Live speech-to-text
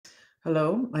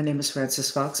Hello, my name is Frances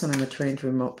Fox, and I'm a trained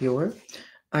remote viewer.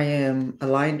 I am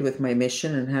aligned with my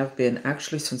mission and have been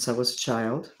actually since I was a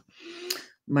child.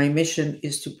 My mission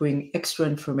is to bring extra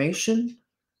information,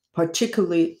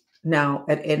 particularly now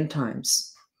at end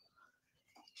times.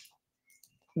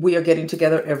 We are getting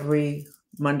together every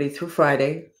Monday through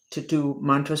Friday to do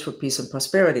mantras for peace and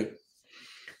prosperity.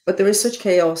 But there is such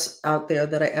chaos out there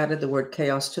that I added the word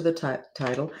chaos to the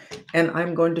title, and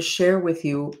I'm going to share with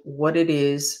you what it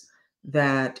is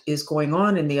that is going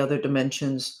on in the other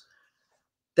dimensions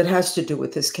that has to do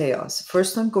with this chaos.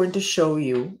 First, I'm going to show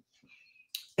you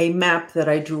a map that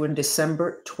I drew in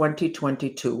December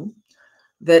 2022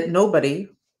 that nobody,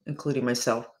 including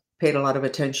myself, paid a lot of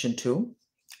attention to.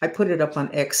 I put it up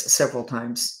on X several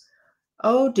times.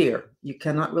 Oh dear, you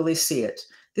cannot really see it.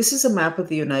 This is a map of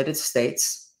the United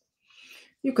States.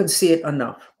 You can see it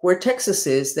enough. Where Texas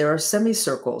is, there are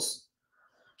semicircles.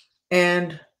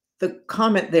 And the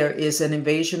comment there is an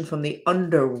invasion from the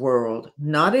underworld,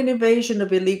 not an invasion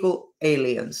of illegal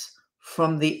aliens,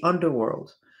 from the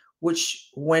underworld, which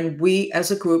when we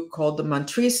as a group called the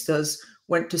Mantristas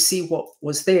went to see what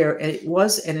was there, and it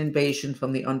was an invasion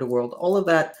from the underworld. All of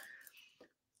that,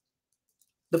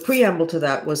 the preamble to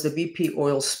that was the BP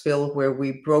oil spill where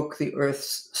we broke the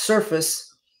Earth's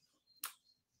surface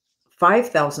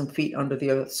 5,000 feet under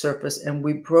the Earth's surface, and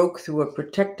we broke through a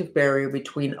protective barrier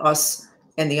between us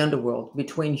and the underworld,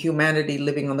 between humanity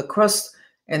living on the crust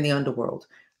and the underworld.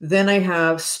 Then I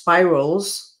have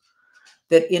spirals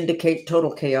that indicate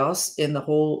total chaos in the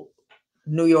whole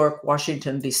New York,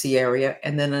 Washington, D.C. area,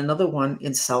 and then another one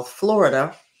in South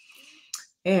Florida.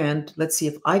 And let's see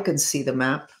if I can see the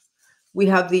map. We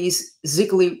have these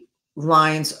ziggly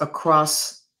lines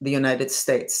across the United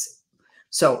States.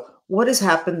 So what has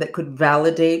happened that could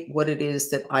validate what it is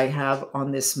that I have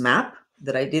on this map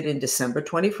that I did in December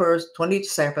 21st,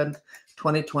 27th,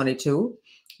 2022?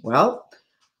 Well,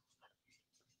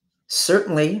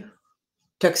 certainly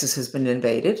Texas has been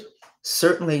invaded.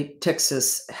 Certainly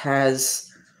Texas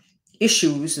has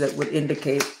issues that would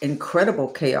indicate incredible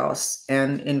chaos,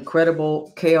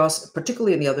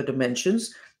 particularly in the other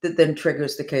dimensions, that then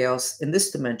triggers the chaos in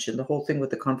this dimension. The whole thing with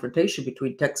the confrontation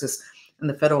between Texas and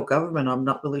the federal government, I'm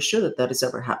not really sure that has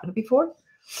ever happened before.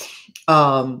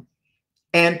 And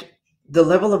the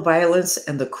level of violence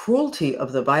and the cruelty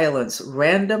of the violence,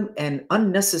 random and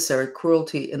unnecessary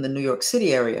cruelty in the New York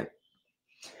City area,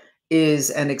 is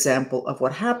an example of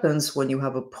what happens when you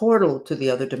have a portal to the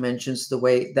other dimensions the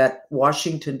way that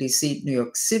Washington, D.C., New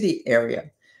York City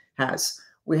area has.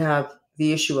 We have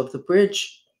the issue of the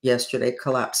bridge yesterday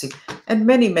collapsing and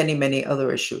many, many, many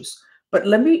other issues. But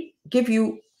let me give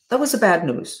you, that was the bad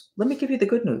news. Let me give you the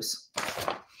good news.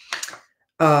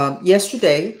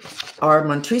 Yesterday, our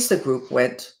Mantrista group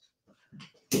went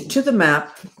to the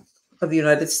map of the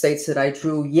United States that I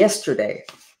drew yesterday.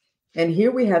 And here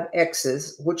we have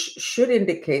X's, which should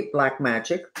indicate black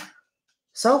magic,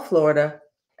 South Florida,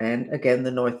 and again, the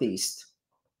Northeast.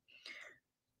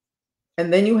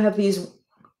 And then you have these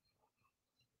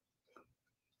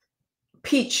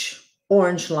peach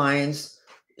orange lines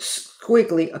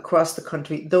squiggly across the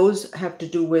country. Those have to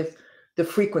do with the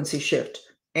frequency shift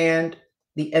and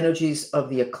the energies of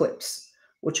the eclipse,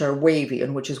 which are wavy,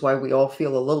 and which is why we all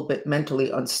feel a little bit mentally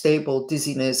unstable,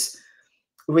 dizziness,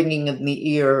 ringing in the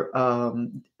ear,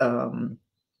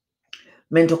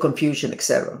 mental confusion,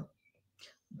 etc.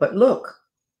 But look,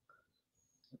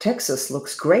 Texas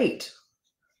looks great.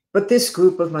 But this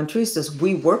group of Mantristas,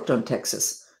 we worked on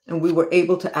Texas, and we were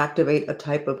able to activate a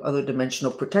type of other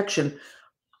dimensional protection.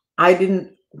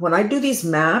 When I do these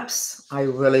maps, I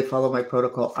really follow my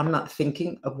protocol. I'm not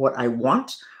thinking of what I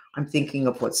want. I'm thinking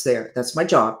of what's there. That's my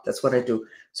job. That's what I do.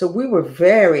 So we were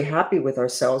very happy with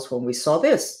ourselves when we saw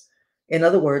this. In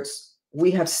other words,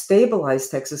 we have stabilized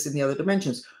Texas in the other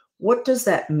dimensions. What does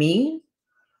that mean?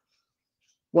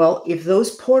 Well, if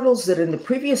those portals that in the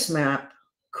previous map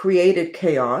created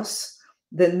chaos,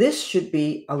 then this should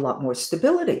be a lot more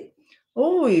stability.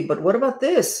 Oh, but what about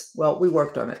this? Well, we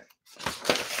worked on it.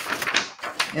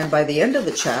 And by the end of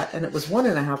the chat, and it was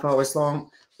 1.5 hours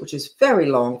long, which is very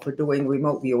long for doing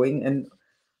remote viewing, and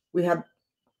we had,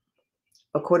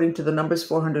 according to the numbers,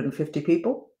 450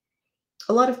 people,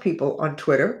 a lot of people on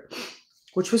Twitter,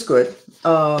 which was good.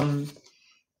 And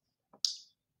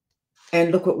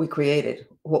look what we created,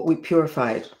 what we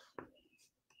purified.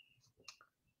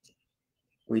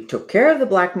 We took care of the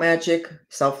black magic,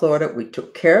 South Florida. We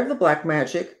took care of the black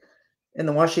magic in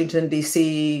the Washington,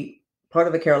 D.C., part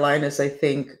of the Carolinas, I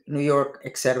think, New York,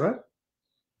 etc.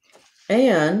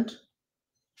 And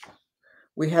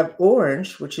we have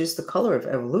orange, which is the color of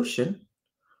evolution,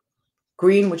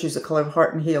 green, which is the color of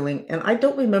heart and healing. And I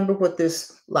don't remember what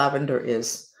this lavender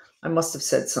is. I must have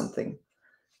said something.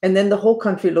 And then the whole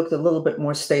country looked a little bit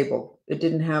more stable. It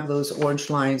didn't have those orange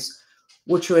lines,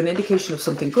 which are an indication of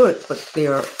something good, but they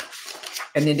are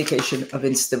an indication of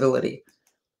instability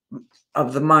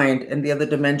of the mind and the other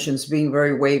dimensions being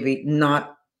very wavy,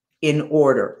 not in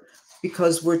order,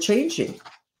 because we're changing.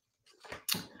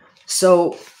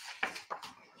 So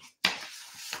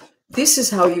this is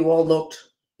how you all looked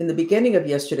in the beginning of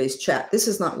yesterday's chat. This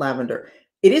is not lavender.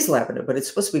 It is lavender, but it's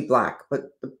supposed to be black.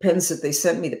 But the pens that they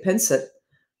sent me, the pen set,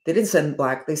 they didn't send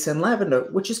black, they send lavender,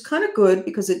 which is kind of good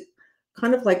because it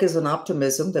kind of like is an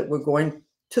optimism that we're going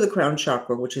to the crown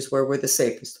chakra, which is where we're the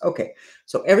safest. Okay,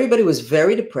 so everybody was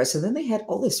very depressed, and then they had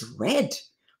all this red.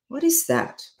 What is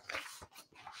that?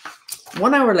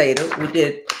 1 hour later, we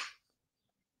did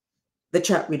the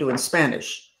chat we do in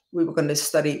Spanish. We were going to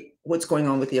study what's going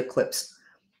on with the eclipse.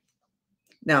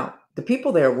 Now, the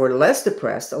people there were less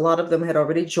depressed. A lot of them had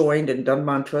already joined and done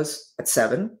mantras at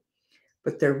 7,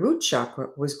 but their root chakra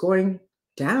was going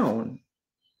down.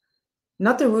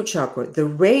 Not the root chakra, the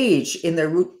rage in their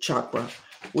root chakra,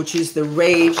 which is the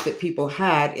rage that people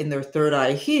had in their third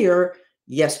eye here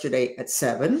yesterday at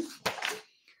 7.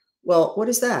 Well, what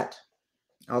is that?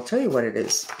 I'll tell you what it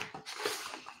is.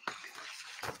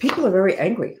 People are very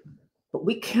angry, but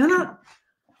we cannot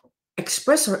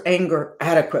express our anger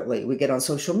adequately. We get on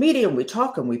social media and we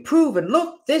talk and we prove and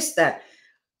look, this, that.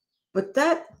 But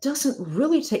that doesn't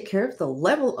really take care of the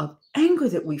level of anger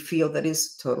that we feel that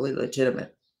is totally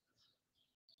legitimate.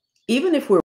 Even if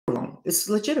we're wrong, it's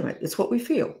legitimate. It's what we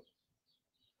feel.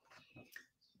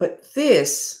 But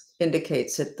this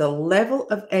indicates that the level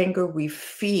of anger we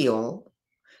feel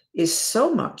is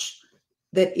so much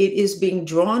that it is being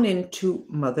drawn into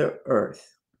Mother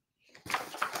Earth.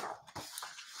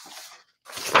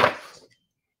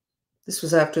 This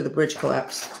was after the bridge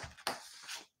collapse.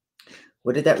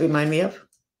 What did that remind me of?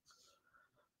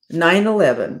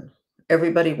 9/11.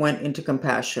 Everybody went into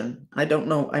compassion. I don't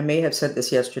know. I may have said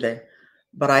this yesterday,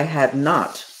 but I had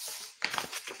not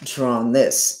drawn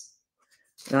this.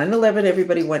 9/11,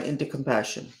 everybody went into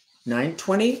compassion.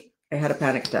 9/20, I had a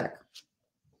panic attack.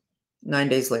 9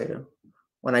 days later.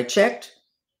 When I checked,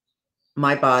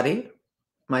 my body,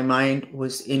 my mind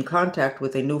was in contact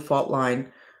with a new fault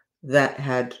line that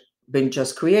had been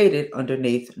just created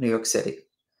underneath New York City.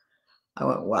 I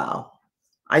went, wow.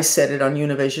 I said it on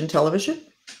Univision television.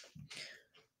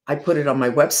 I put it on my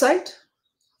website,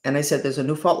 and I said, there's a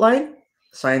new fault line.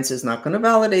 Science is not going to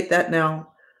validate that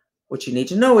now. What you need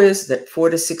to know is that 4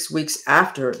 to 6 weeks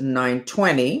after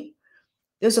 9/20,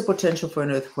 there's a potential for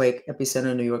an earthquake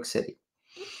epicenter in New York City.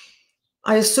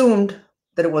 I assumed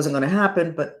that it wasn't going to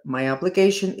happen, but my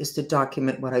obligation is to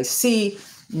document what I see,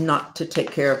 not to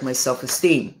take care of my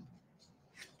self-esteem.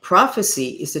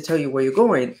 Prophecy is to tell you where you're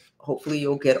going. Hopefully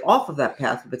you'll get off of that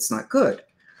path if it's not good.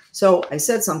 So I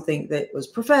said something that was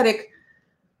prophetic,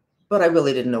 but I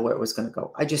really didn't know where it was going to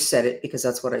go. I just said it because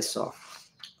that's what I saw.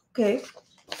 Okay.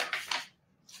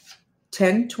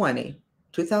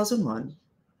 10/20/2001,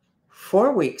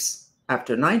 4 weeks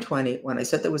after 9/20, when I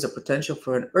said there was a potential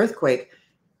for an earthquake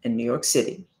in New York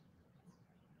City.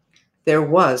 There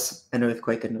was an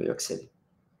earthquake in New York City.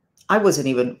 I wasn't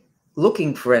even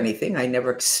looking for anything. I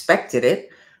never expected it.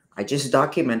 I just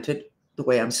documented the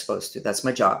way I'm supposed to. That's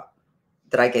my job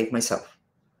that I gave myself.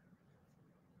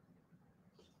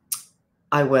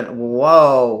 I went,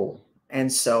 whoa.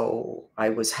 And so I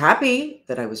was happy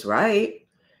that I was right.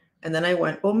 And then I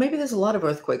went, well, maybe there's a lot of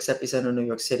earthquakes epicenter in New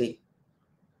York City.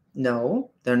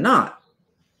 No, they're not.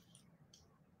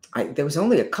 There was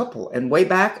only a couple and way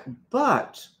back,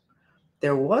 but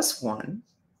there was one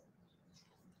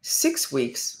 6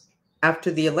 weeks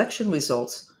after the election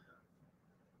results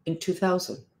in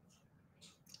 2000.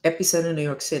 Epicenter, New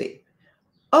York City.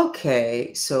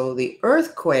 Okay, so the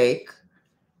earthquake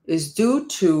is due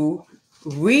to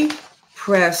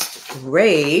repressed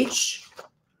rage.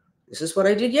 This is what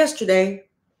I did yesterday.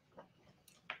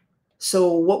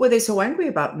 So what were they so angry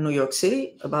about in New York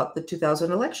City about the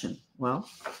 2000 election? Well,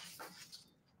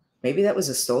 maybe that was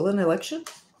a stolen election.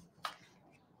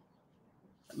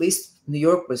 At least New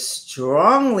York was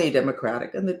strongly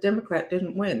Democratic, and the Democrat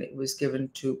didn't win. It was given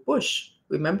to Bush.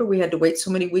 Remember, we had to wait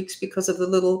so many weeks because of the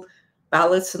little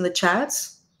ballots and the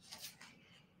chats?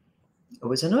 It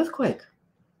was an earthquake.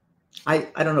 I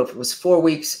don't know if it was 4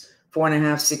 weeks,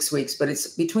 4.5, 6 weeks, but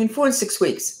it's between 4 and 6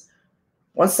 weeks.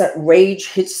 Once that rage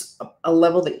hits a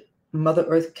level that Mother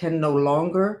Earth can no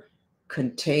longer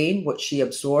contain what she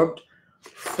absorbed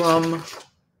from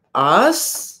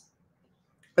us,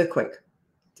 earthquake.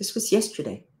 This was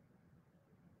yesterday.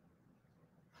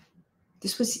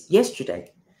 This was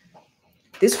yesterday.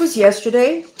 This was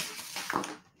yesterday,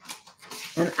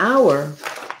 an hour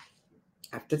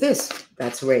after this.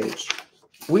 That's rage.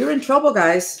 We're in trouble,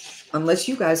 guys, unless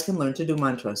you guys can learn to do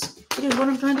mantras. It is what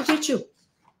I'm trying to teach you.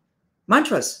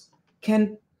 Mantras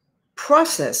can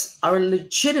process our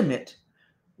legitimate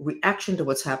reaction to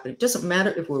what's happening. It doesn't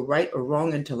matter if we're right or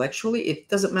wrong intellectually. It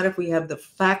doesn't matter if we have the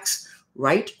facts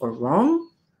right or wrong.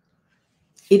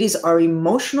 It is our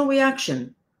emotional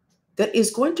reaction that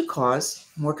is going to cause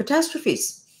more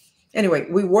catastrophes. Anyway,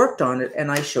 we worked on it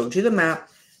and I showed you the map.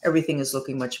 Everything is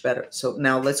looking much better. So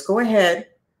now let's go ahead.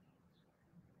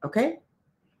 Okay.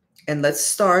 And let's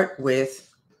start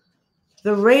with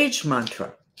the rage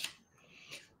mantra.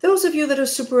 Those of you that are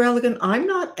super elegant, I'm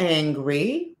not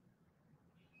angry.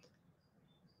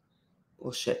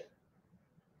 Bullshit.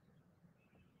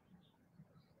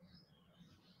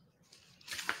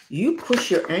 You push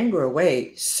your anger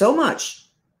away so much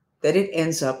that it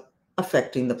ends up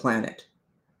affecting the planet.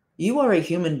 You are a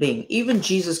human being. Even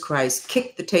Jesus Christ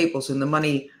kicked the tables in the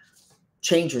money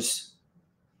changers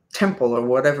temple or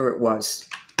whatever it was.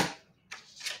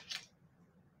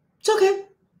 It's okay.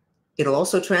 It'll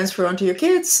also transfer onto your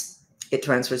kids. It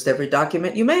transfers to every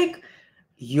document you make.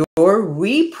 Your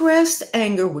repressed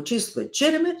anger, which is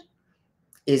legitimate,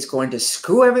 is going to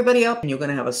screw everybody up and you're going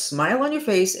to have a smile on your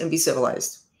face and be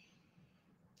civilized.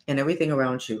 And everything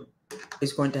around you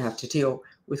is going to have to deal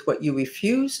with what you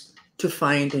refuse to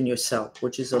find in yourself,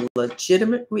 which is a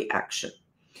legitimate reaction.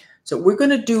 So we're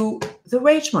going to do the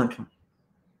rage mantra.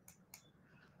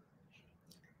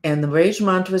 And the rage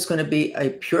mantra is going to be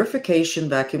a purification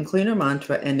vacuum cleaner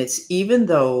mantra. And it's even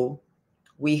though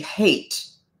we hate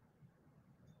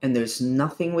and there's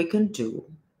nothing we can do.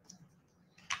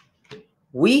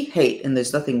 We hate and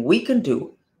there's nothing we can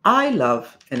do. I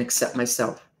love and accept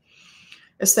myself.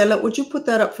 Estela, would you put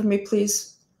that up for me,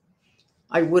 please?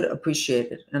 I would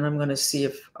appreciate it. And I'm going to see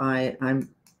if I'm,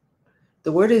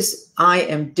 the word is, I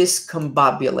am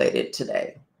discombobulated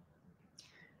today.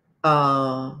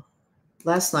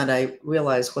 Last night I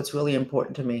realized what's really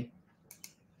important to me.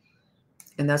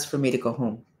 And that's for me to go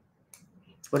home.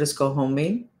 What does go home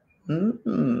mean?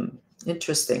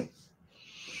 Interesting.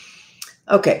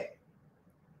 Okay.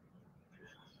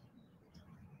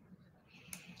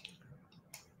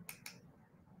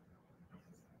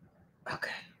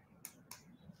 Okay.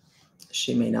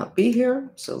 She may not be here,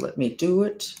 so let me do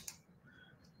it.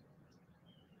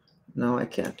 No, I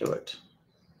can't do it.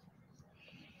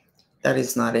 That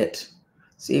is not it.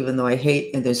 So even though I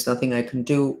hate and there's nothing I can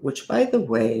do, which by the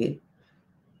way,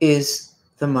 is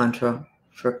the mantra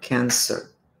for cancer.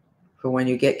 For when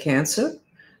you get cancer,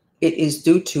 it is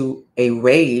due to a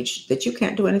rage that you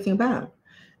can't do anything about.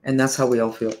 And that's how we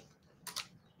all feel.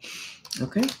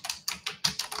 Okay.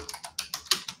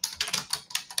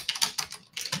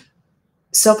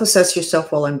 Self-assess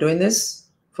yourself while I'm doing this.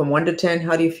 From 1 to 10,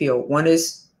 how do you feel? 1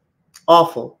 is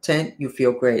awful. 10, you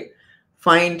feel great.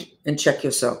 Find and check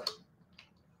yourself.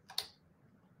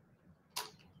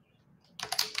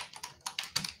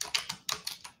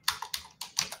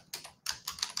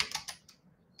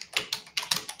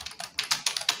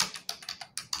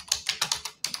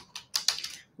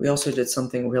 We also did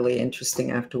something really interesting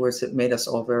afterwards. It made us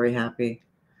all very happy.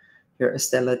 Here,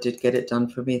 Estela did get it done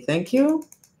for me. Thank you.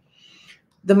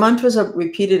 The mantras are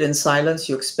repeated in silence.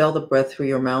 You expel the breath through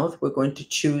your mouth. We're going to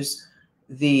choose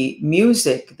the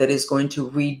music that is going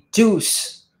to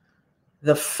reduce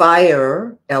the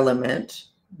fire element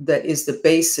that is the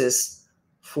basis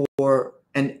for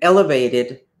an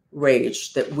elevated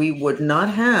rage that we would not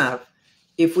have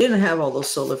if we didn't have all those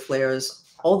solar flares,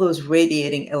 all those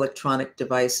radiating electronic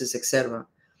devices, etc.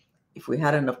 If we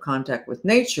had enough contact with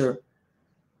nature,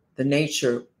 the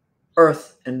nature,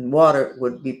 earth and water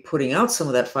would be putting out some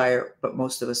of that fire, but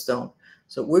most of us don't.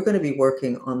 So we're going to be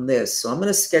working on this. So I'm going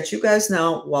to sketch you guys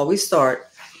now while we start,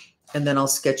 and then I'll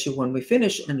sketch you when we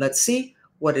finish, and let's see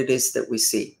what it is that we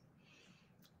see.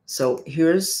 So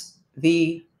here's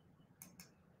the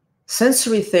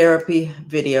sensory therapy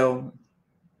video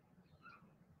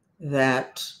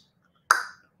that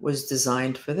was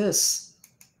designed for this,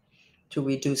 to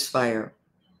reduce fire.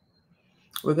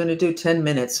 We're going to do 10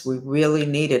 minutes. We really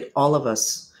need it, all of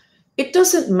us. It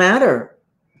doesn't matter.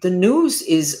 The news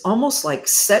is almost like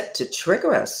set to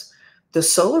trigger us. The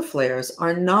solar flares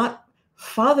are not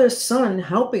Father Sun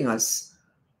helping us.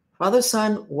 Father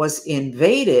Sun was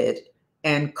invaded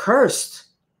and cursed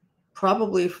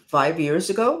probably 5 years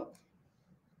ago.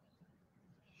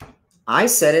 I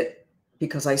said it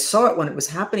because I saw it when it was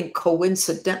happening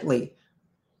coincidentally.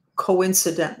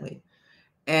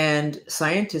 And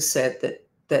scientists said that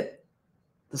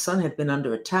the sun had been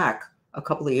under attack a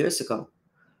couple of years ago.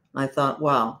 I thought,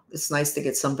 wow, it's nice to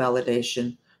get some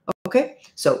validation. Okay,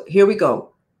 so here we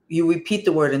go. You repeat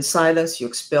the word in silence, you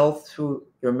expel through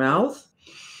your mouth.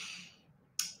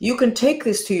 You can take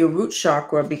this to your root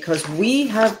chakra because we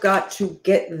have got to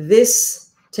get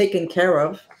this taken care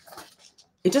of.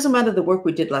 It doesn't matter the work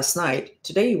we did last night.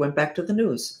 Today you went back to the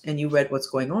news and you read what's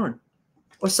going on,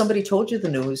 or somebody told you the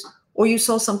news, or you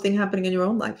saw something happening in your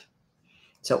own life.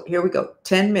 So here we go,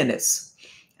 10 minutes.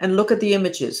 And look at the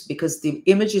images, because the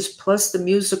images plus the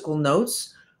musical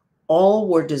notes all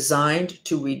were designed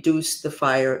to reduce the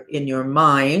fire in your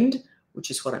mind,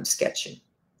 which is what I'm sketching.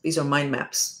 These are mind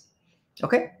maps.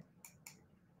 Okay?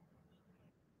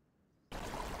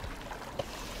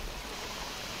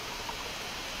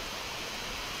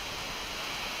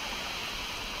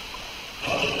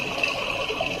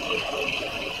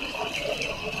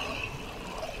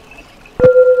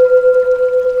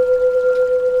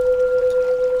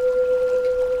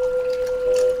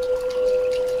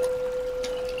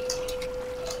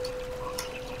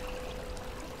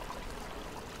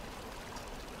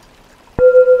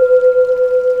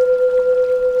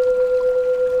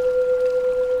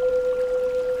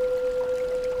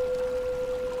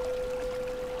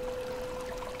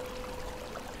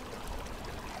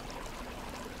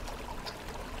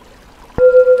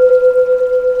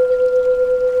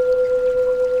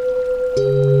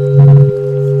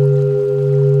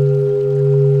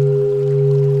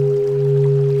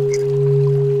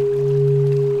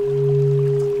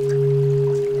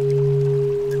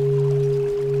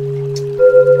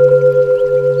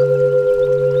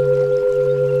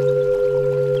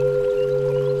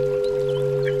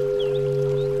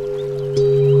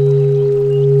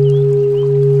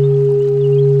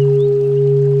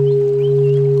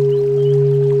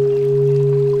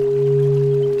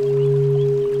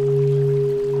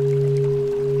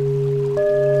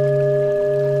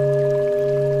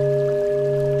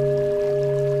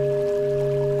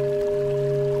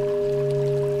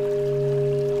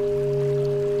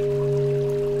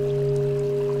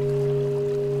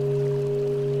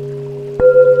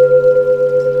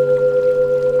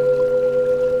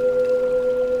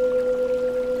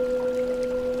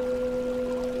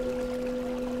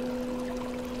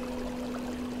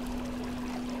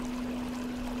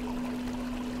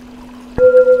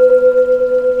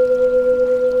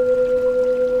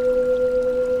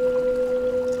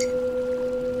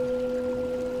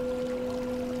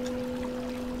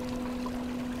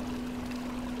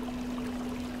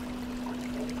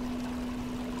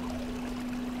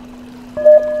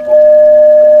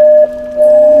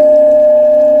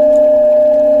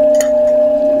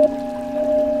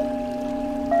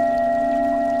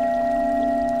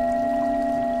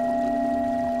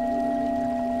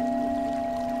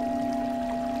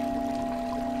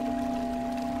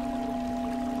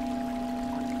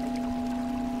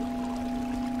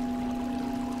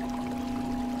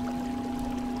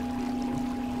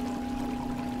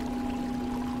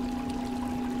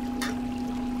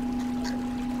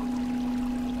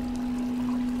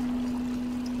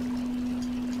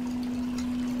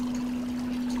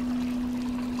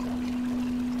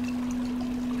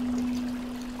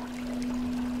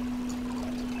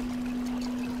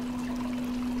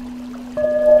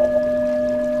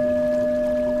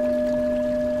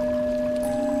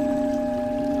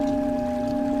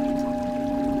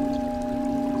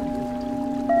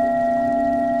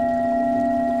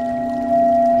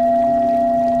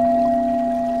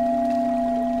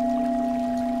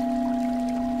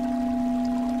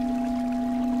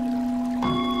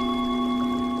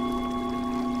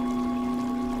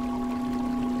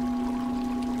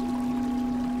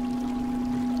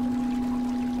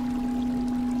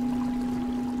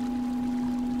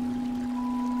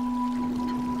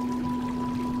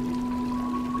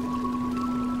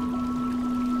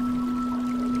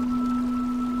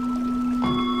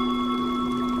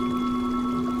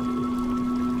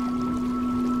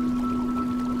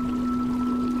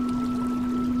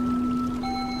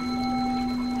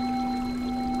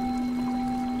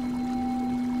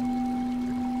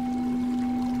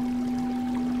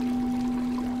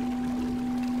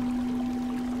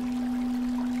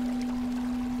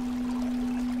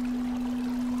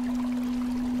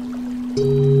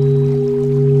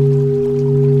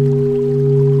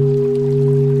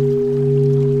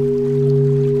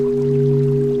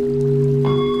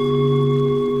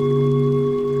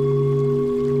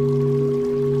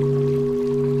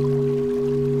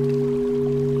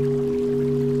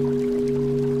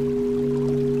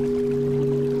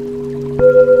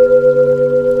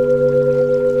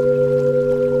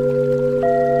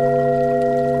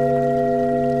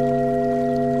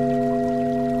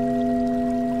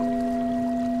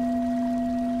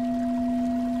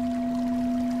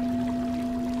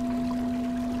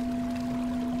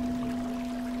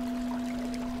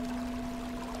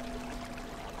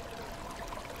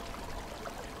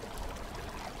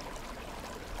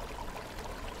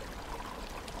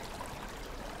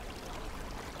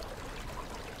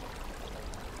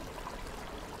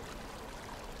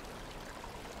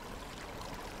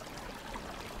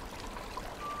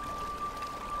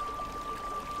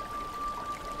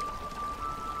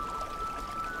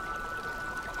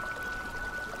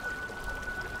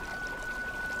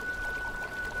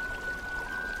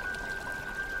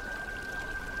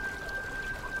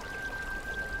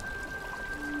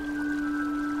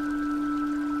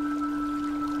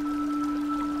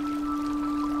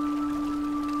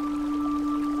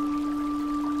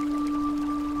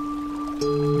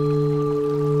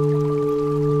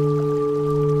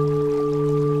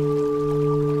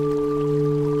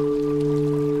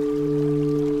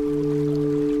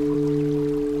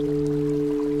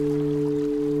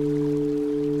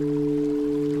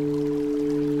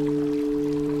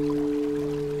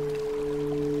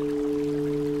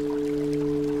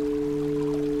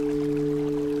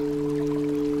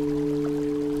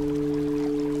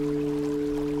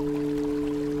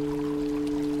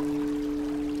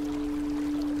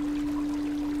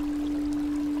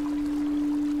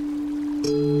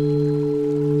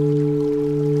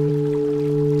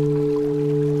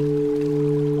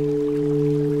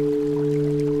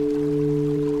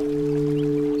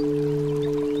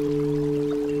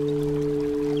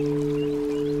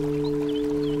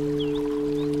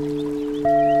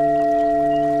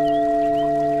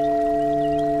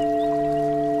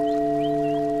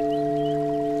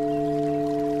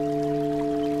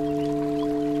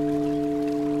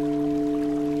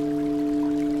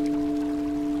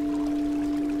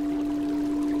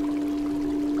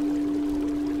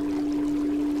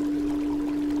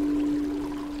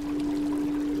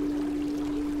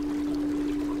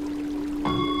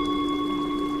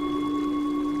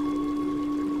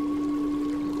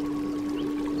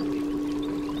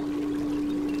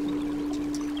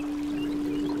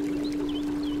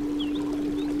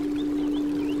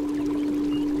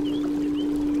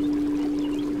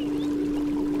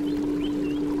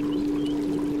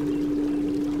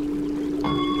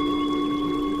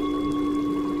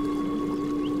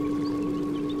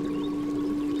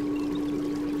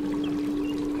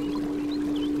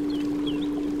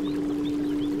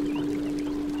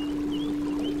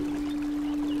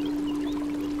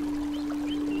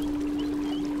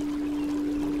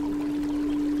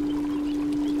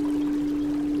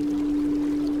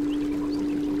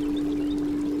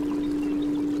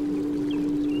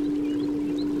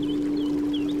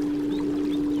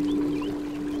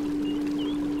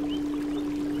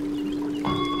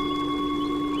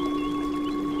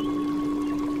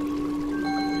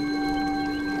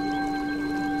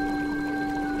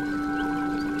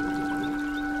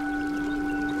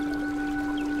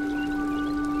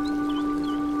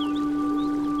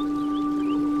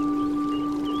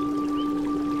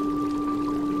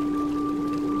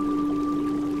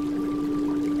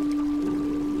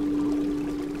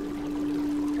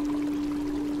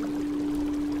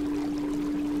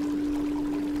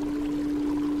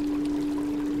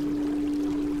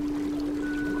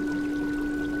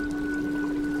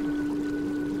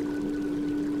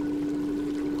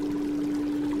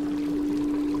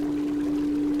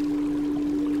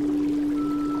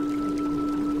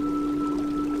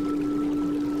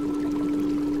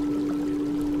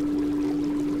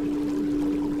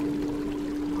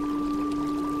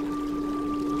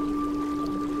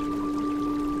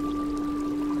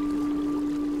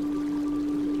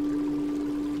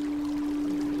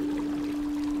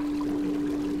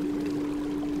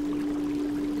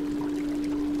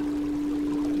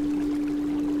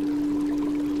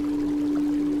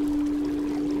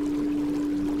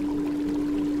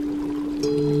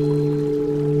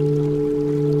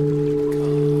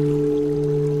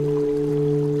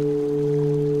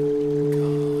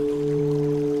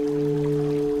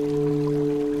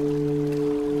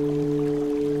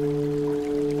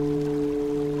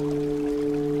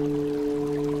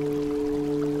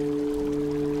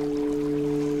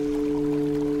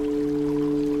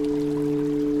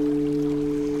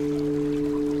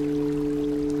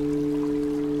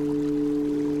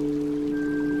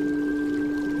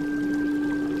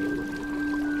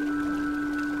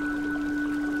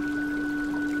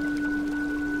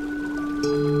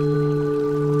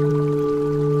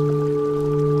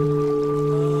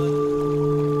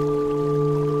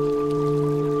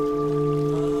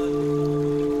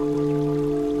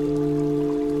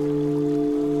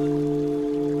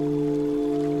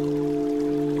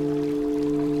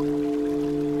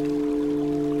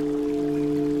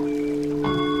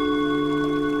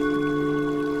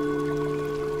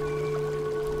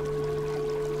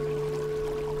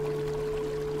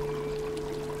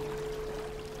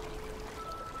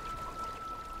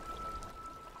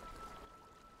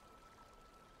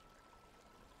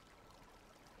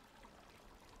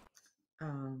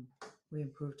 We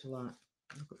improved a lot.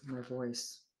 Look at my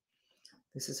voice.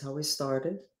 This is how we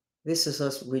started. This is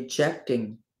us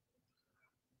rejecting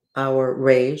our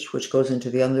rage, which goes into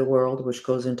the underworld, which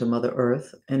goes into Mother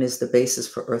Earth, and is the basis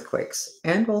for earthquakes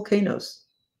and volcanoes.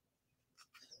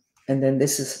 And then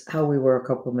this is how we were a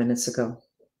couple of minutes ago.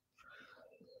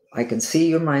 I can see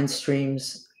your mind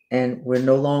streams, and we're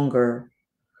no longer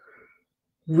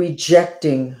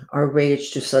rejecting our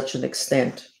rage to such an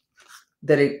extent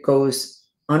that it goes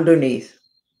underneath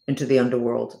into the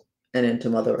underworld and into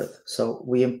Mother Earth. So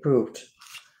we improved.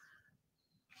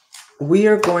 We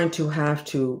are going to have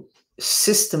to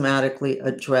systematically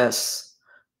address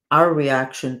our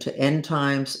reaction to end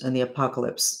times and the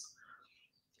apocalypse,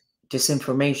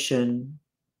 disinformation,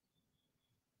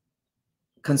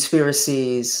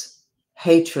 conspiracies,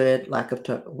 hatred, lack of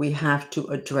trust. We have to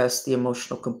address the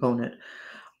emotional component.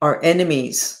 Our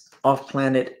enemies off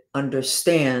planet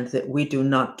understand that we do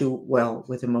not do well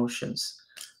with emotions.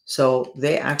 So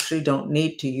they actually don't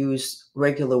need to use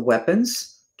regular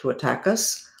weapons to attack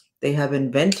us. They have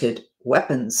invented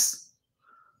weapons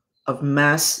of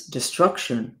mass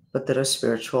destruction, but that are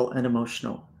spiritual and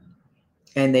emotional.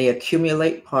 And they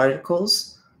accumulate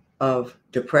particles of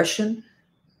depression.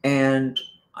 And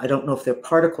I don't know if they're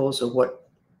particles or what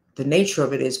the nature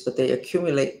of it is, but they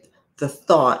accumulate the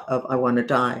thought of, I want to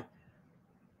die.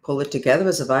 Pull it together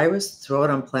as a virus, throw it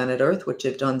on planet Earth, which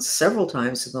they've done several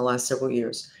times in the last several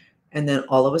years. And then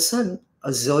all of a sudden, a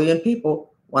zillion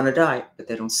people want to die, but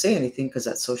they don't say anything because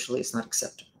that socially is not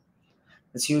acceptable.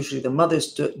 It's usually the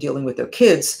mothers dealing with their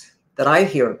kids that I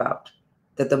hear about,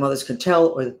 that the mothers can tell,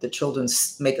 or that the children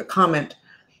make a comment,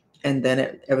 and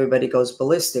then everybody goes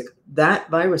ballistic. That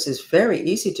virus is very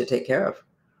easy to take care of.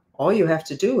 All you have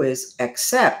to do is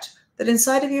accept that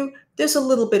inside of you, there's a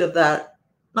little bit of that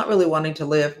not really wanting to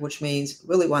live, which means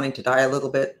really wanting to die a little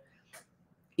bit.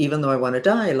 Even though I want to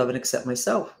die, I love and accept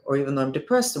myself. Or even though I'm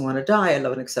depressed and want to die, I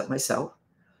love and accept myself.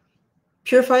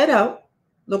 Purify it out.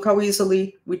 Look how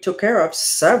easily we took care of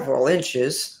several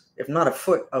inches, if not a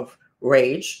foot of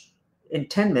rage in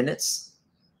 10 minutes.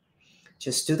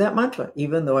 Just do that mantra.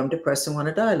 Even though I'm depressed and want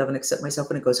to die, I love and accept myself,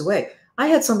 and it goes away. I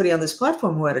had somebody on this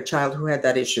platform who had a child who had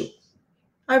that issue.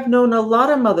 I've known a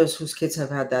lot of mothers whose kids have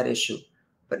had that issue.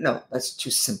 But no, that's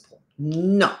too simple.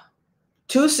 No,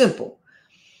 too simple.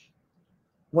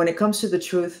 When it comes to the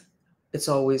truth, it's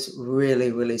always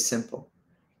really, really simple.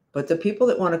 But the people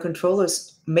that want to control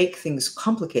us make things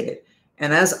complicated.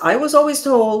 And as I was always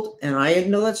told, and I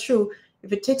know that's true,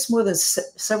 if it takes more than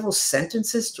several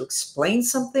sentences to explain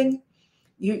something,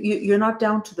 you're not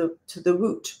down to the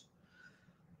root.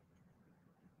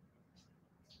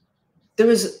 There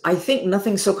is, I think,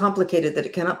 nothing so complicated that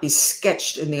it cannot be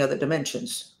sketched in the other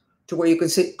dimensions to where you can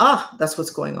say, that's what's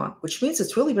going on, which means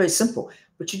it's really very simple.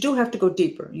 But you do have to go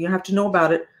deeper. You have to know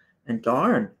about it. And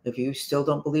darn, if you still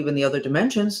don't believe in the other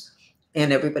dimensions,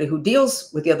 and everybody who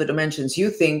deals with the other dimensions you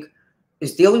think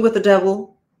is dealing with the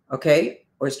devil, okay,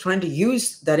 or is trying to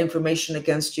use that information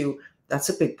against you, that's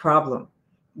a big problem.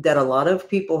 That a lot of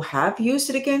people have used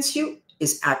it against you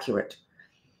is accurate.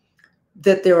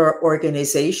 That there are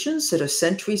organizations that are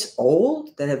centuries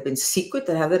old, that have been secret,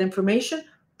 that have that information,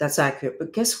 that's accurate.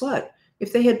 But guess what?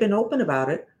 If they had been open about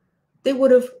it, they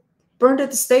would have burned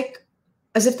at the stake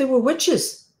as if they were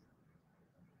witches.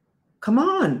 Come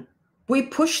on. We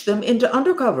push them into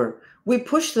undercover. We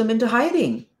push them into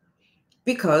hiding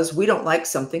because we don't like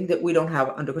something that we don't have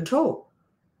under control.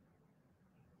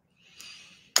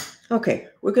 Okay,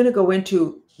 we're going to go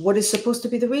into what is supposed to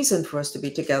be the reason for us to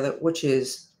be together, which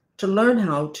is to learn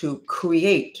how to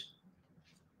create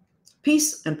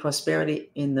peace and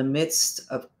prosperity in the midst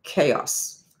of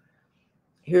chaos.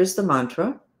 Here's the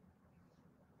mantra.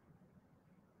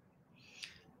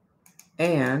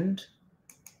 And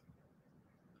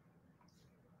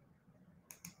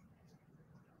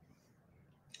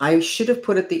I should have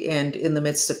put at the end, in the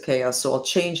midst of chaos, so I'll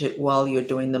change it while you're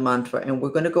doing the mantra. And we're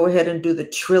going to go ahead and do the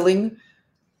trilling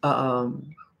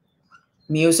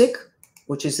music,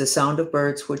 which is the sound of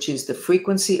birds, which is the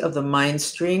frequency of the mind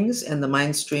strings, and the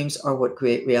mind streams are what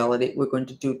create reality. We're going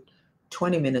to do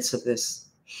 20 minutes of this.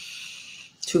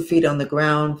 2 feet on the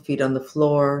ground, feet on the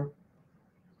floor.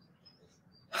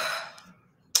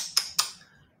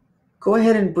 Go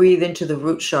ahead and breathe into the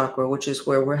root chakra, which is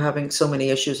where we're having so many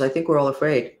issues. I think we're all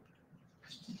afraid.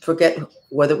 Forget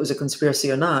whether it was a conspiracy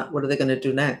or not. What are they going to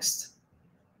do next?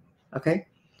 Okay?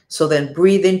 So then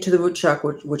breathe into the root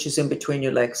chakra, which is in between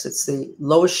your legs. It's the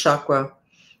lowest chakra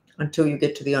until you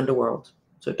get to the underworld.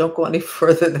 So don't go any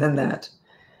further than that.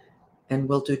 And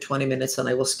we'll do 20 minutes, and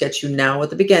I will sketch you now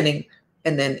at the beginning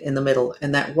and then in the middle.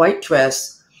 And that white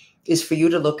dress is for you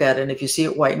to look at it. And if you see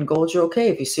it white and gold, you're okay.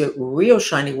 If you see it real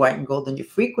shiny white and gold, then your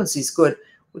frequency is good,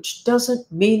 which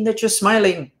doesn't mean that you're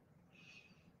smiling.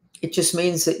 It just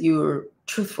means that you're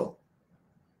truthful.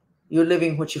 You're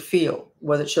living what you feel.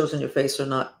 Whether it shows on your face or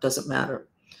not doesn't matter.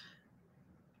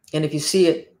 And if you see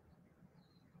it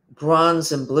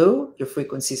bronze and blue, your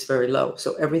frequency is very low.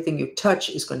 So everything you touch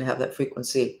is going to have that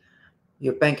frequency.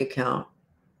 Your bank account,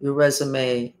 your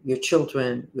resume, your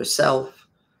children, yourself,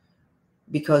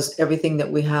 because everything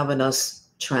that we have in us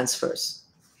transfers.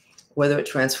 Whether it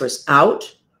transfers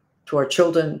out to our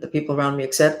children, the people around me,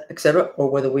 etc., or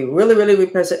whether we really, really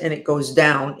repress it and it goes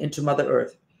down into Mother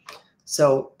Earth.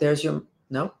 So there's your,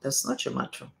 no, that's not your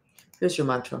mantra. Here's your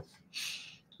mantra.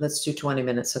 Let's do 20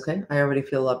 minutes, okay? I already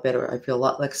feel a lot better. I feel a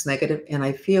lot less negative, and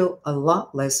I feel a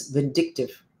lot less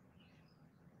vindictive.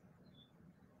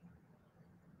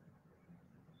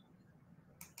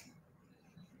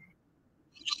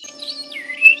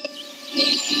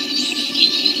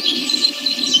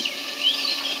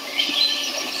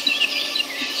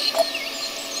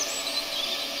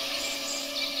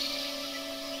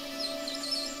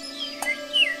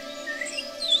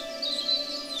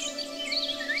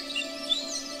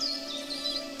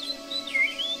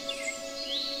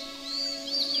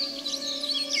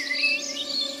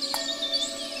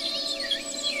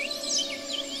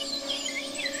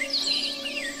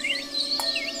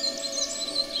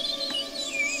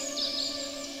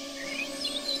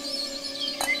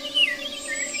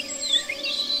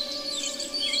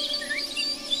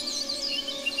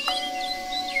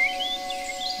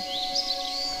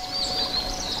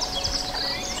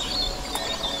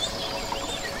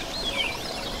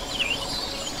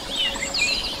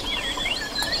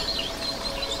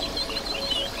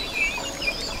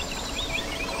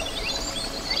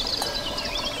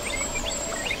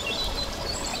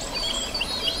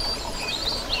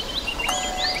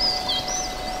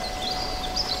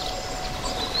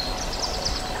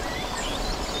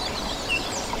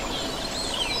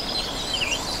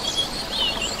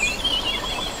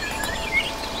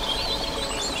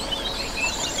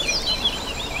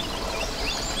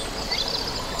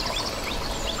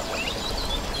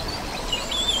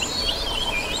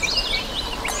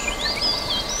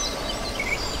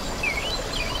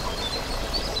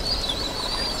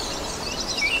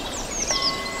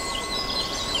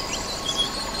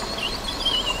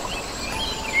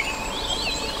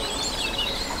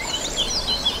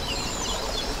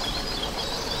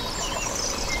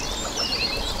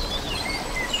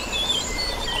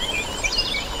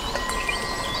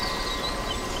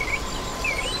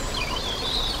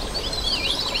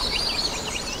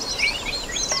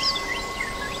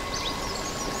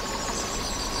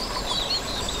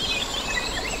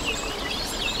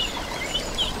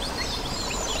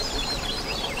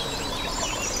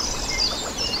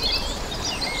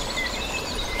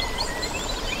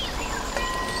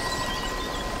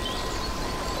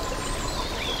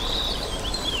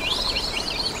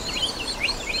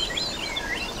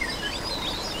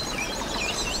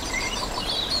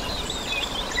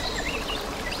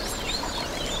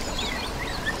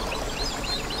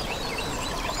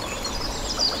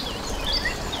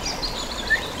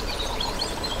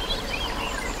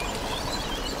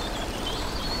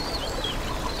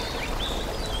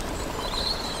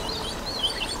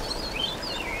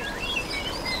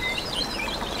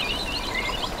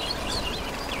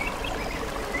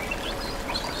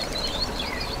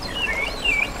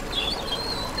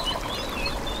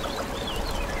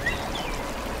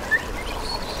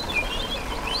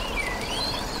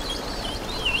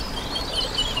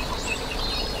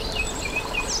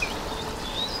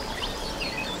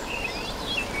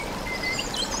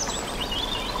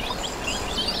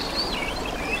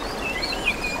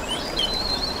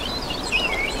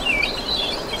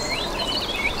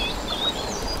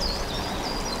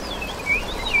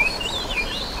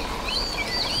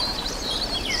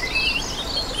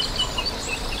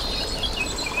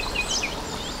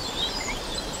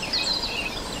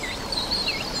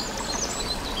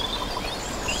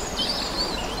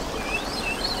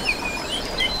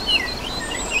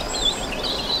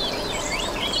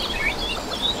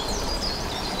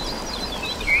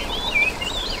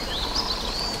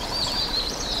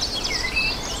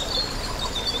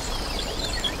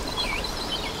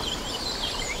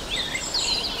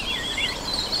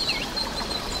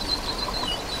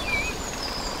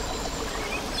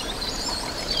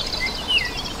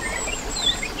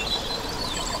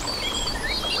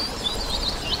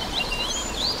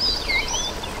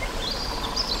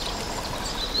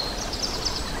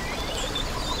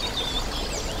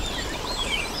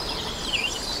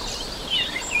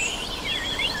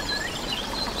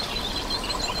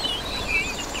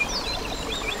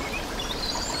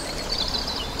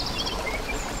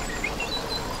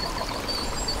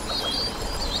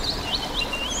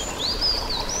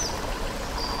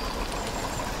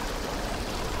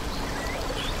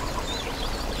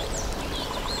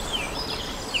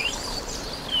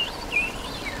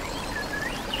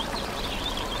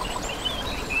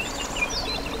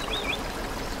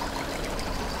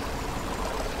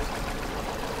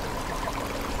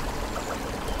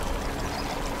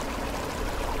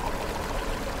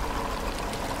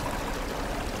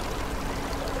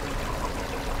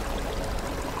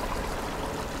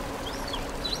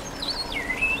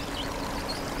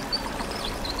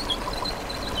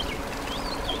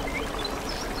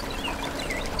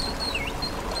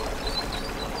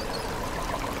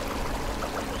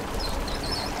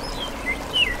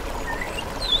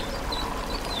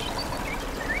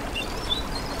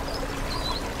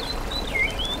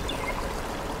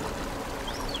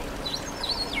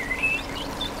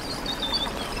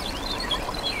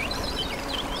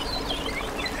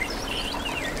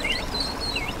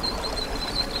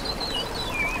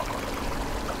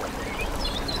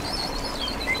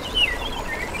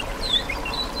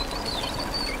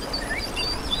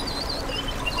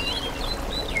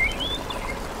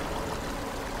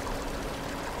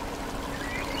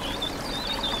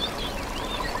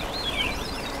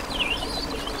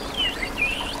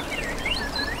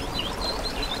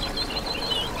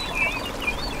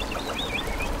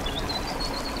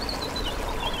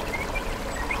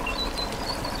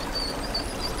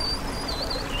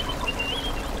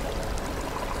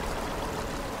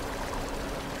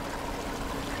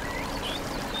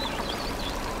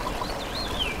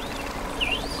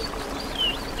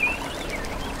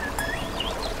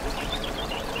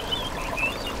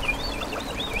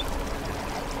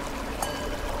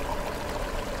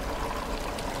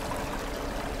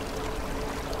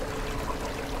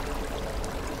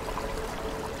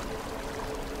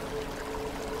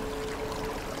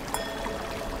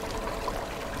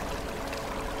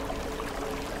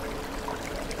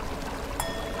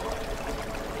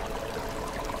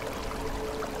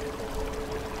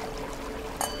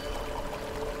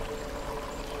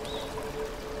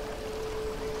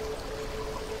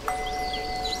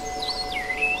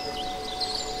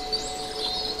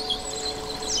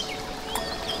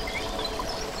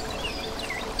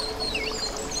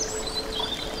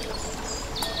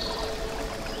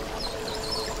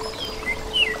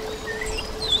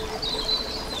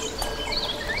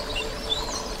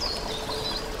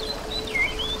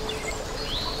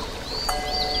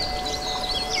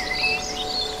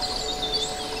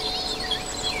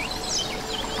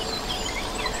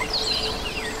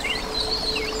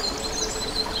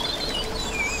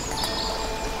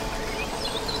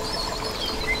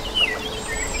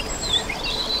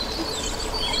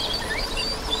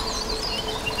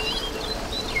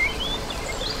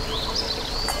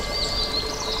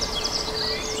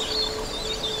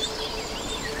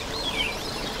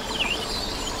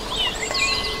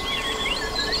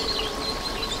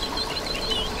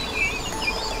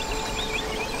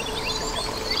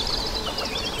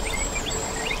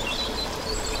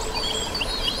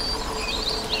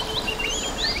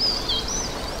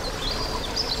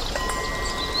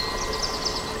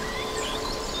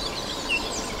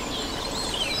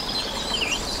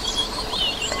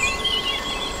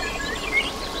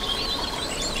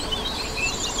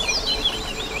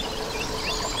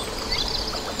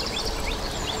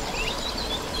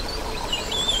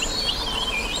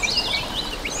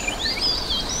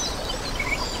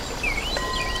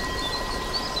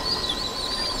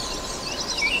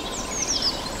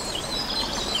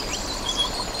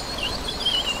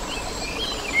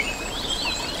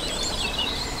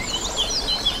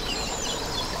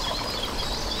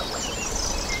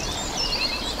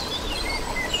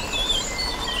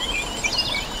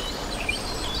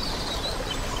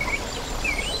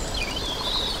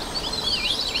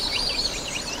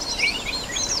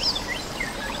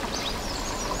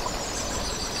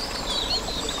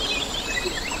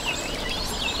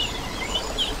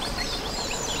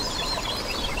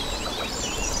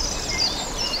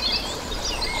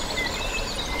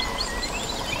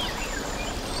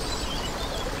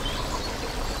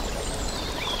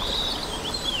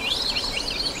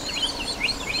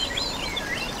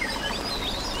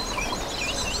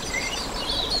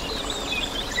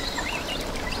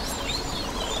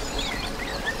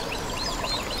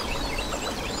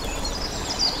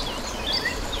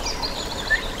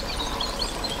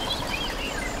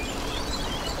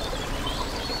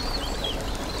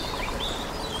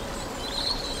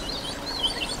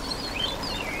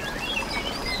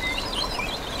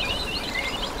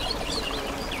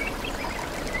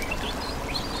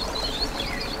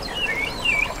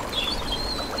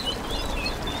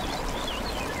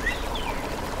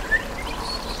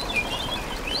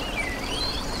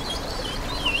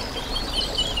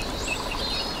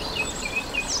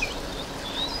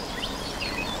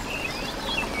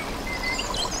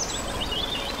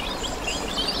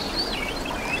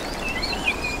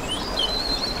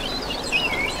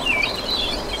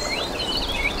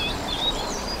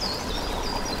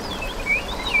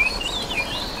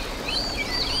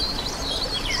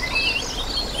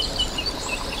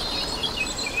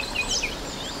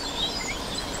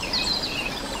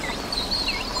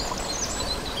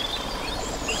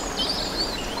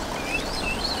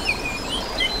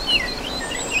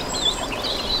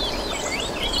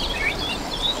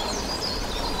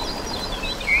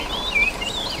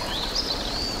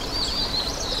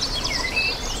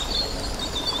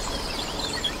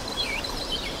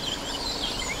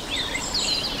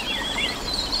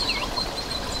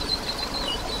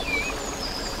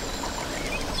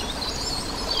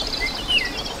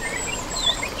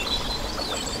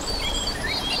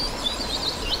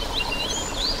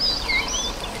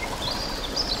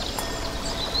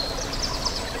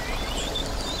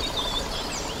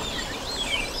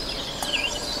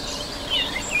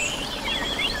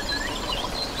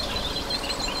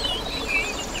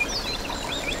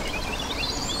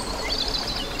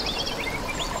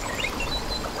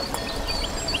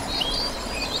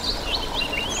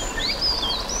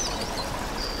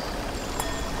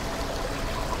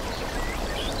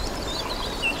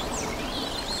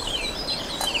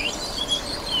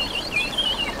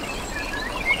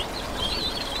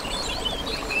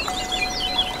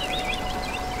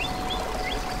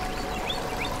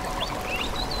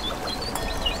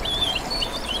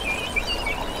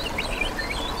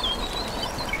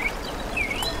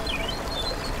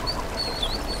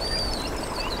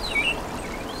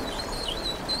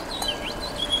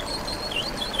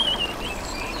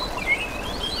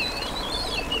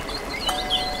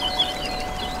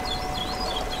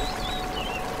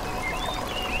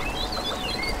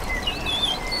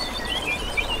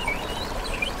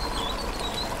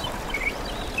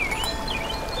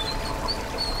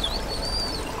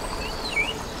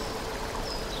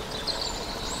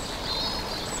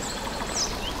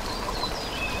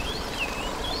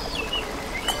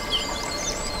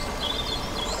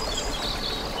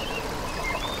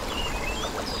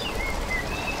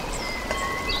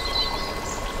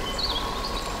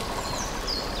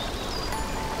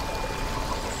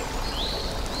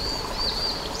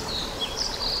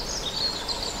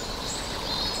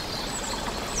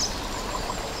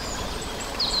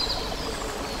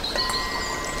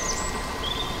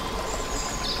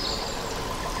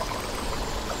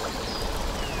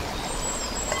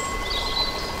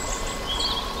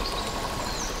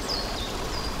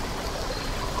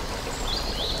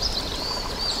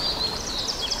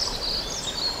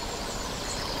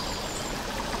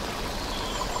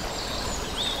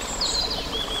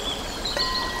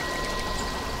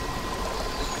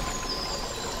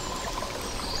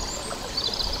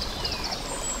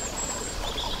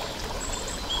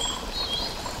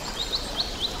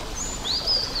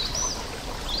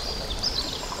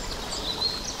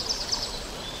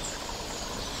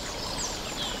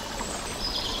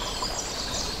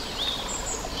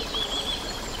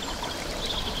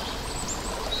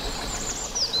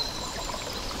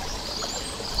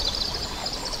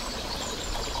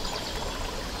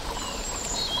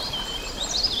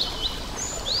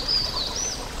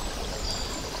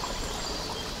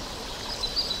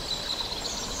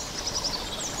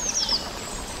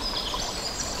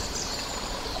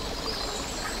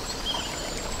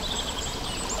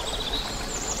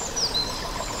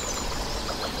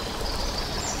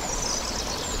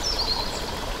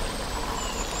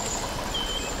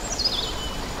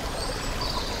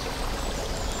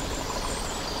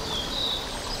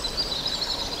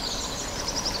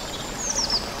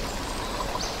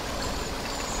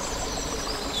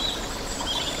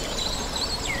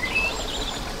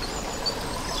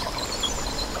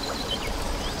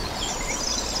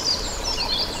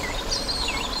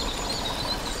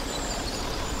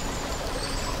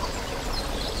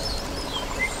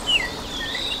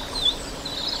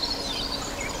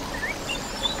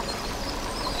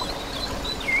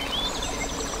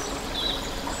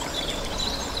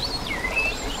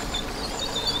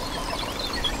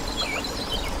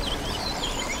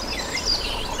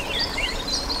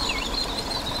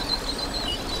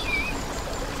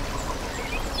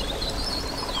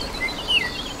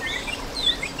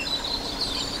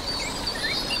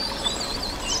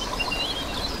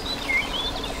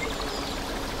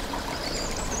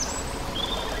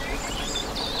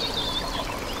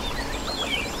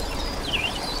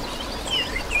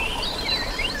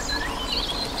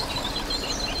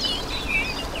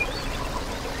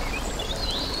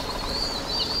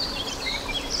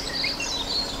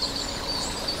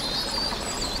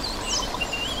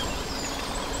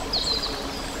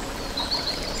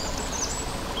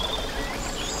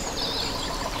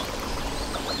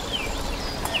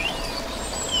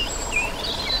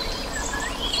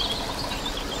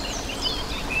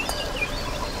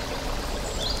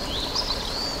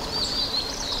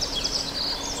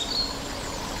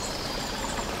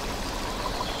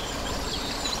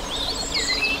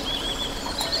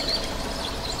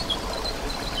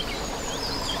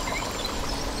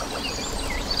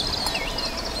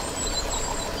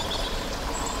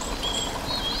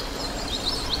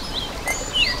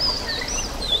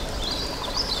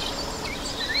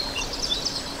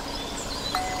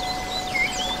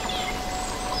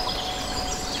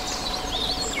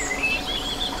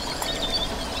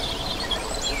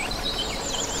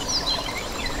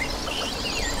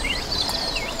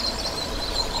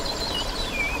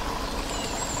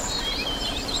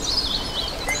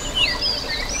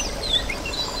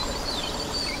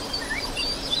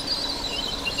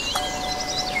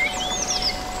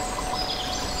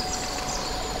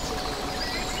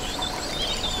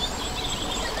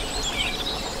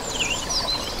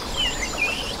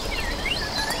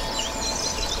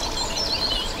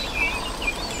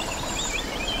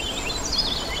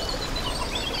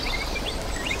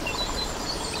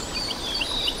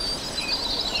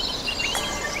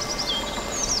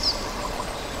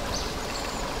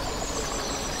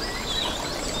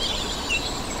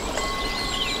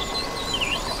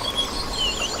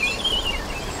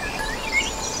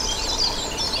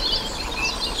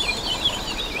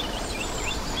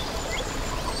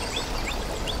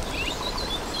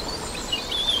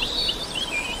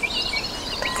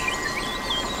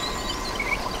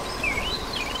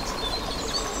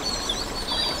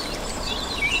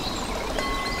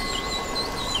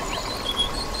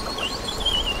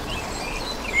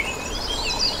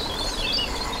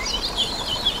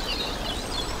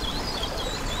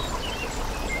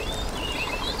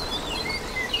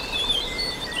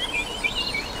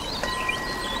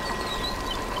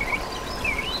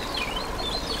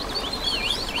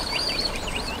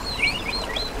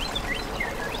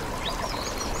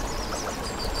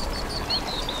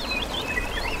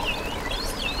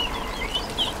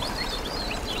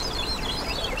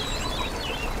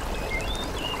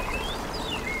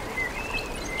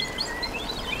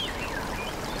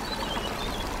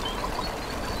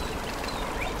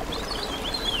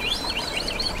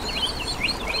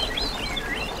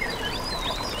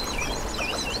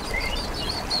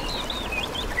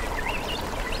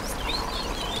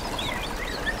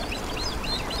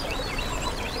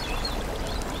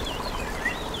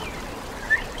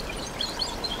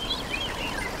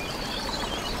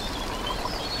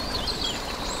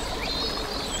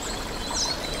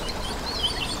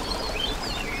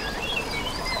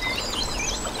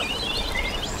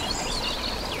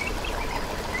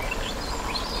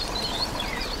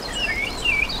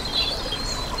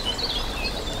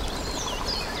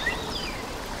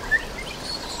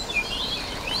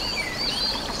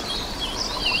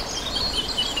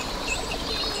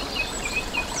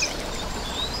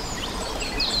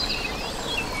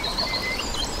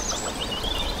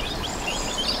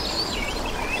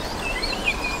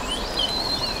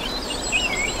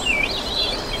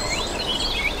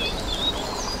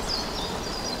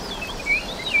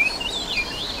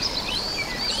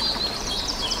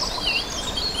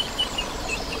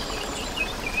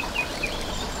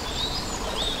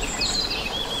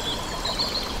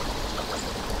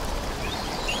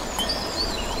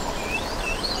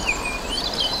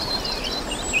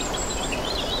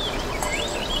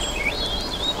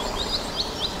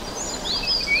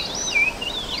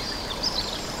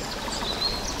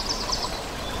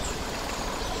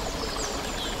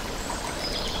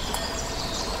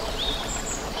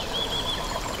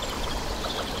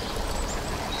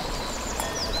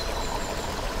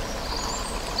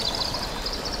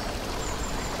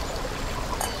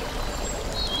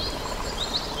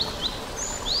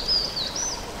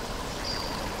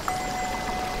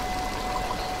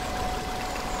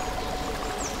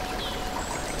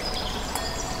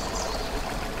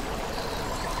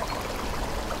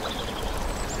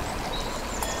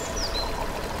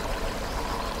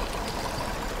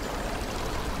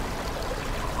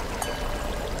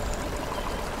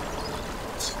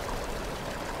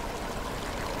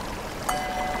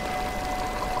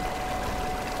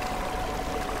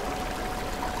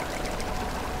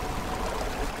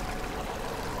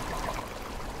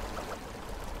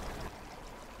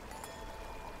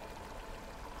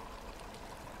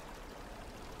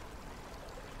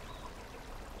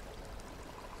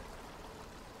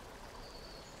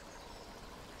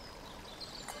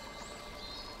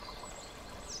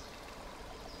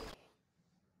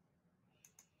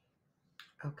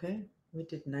 Okay, we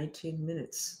did 19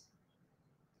 minutes.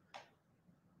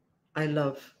 I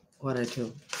love what I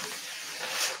do.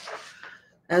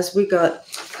 As we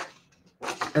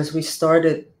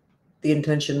started the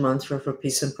intention mantra for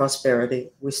peace and prosperity,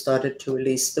 we started to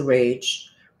release the rage.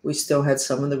 We still had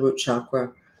some in the root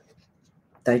chakra.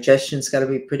 Digestion's got to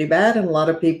be pretty bad, and a lot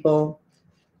of people,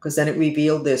 because then it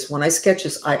revealed this. When I sketch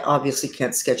this, I obviously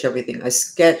can't sketch everything. I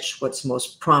sketch what's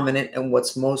most prominent and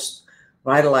what's most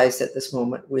vitalized at this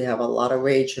moment. We have a lot of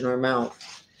rage in our mouth.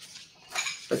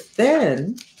 But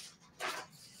then,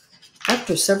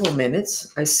 after several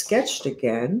minutes, I sketched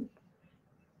again,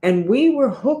 and we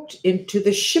were hooked into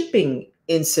the shipping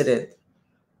incident,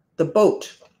 the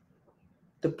boat,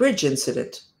 the bridge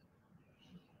incident.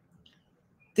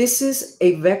 This is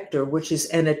a vector, which is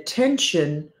an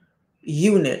attention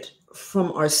unit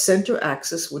from our center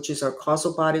axis, which is our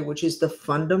causal body, which is the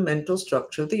fundamental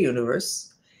structure of the universe.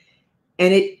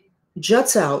 And it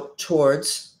juts out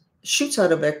towards, shoots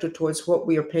out a vector towards what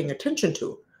we are paying attention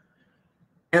to.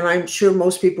 And I'm sure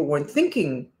most people weren't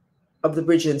thinking of the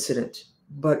bridge incident,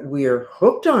 but we're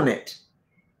hooked on it.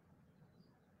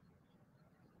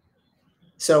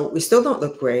 So we still don't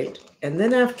look great. And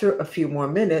then after a few more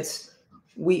minutes,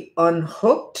 we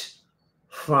unhooked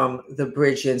from the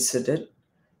bridge incident,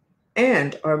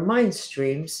 and our mind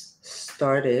streams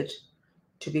started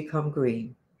to become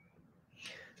green.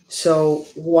 So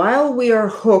while we are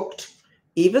hooked,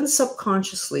 even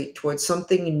subconsciously, towards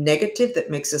something negative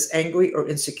that makes us angry or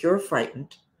insecure or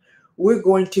frightened, we're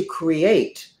going to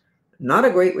create not a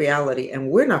great reality,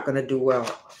 and we're not going to do well.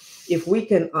 If we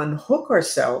can unhook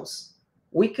ourselves,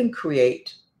 we can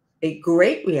create a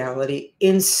great reality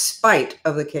in spite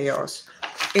of the chaos,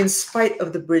 in spite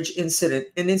of the bridge incident,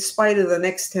 and in spite of the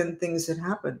next 10 things that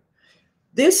happen.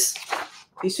 These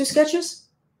two sketches,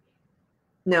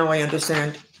 now I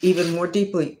understand even more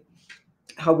deeply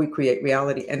how we create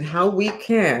reality and how we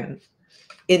can,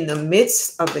 in the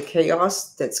midst of the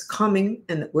chaos that's coming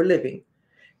and that we're living,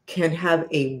 can have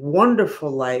a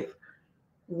wonderful life,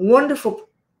 wonderful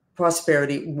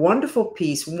prosperity, wonderful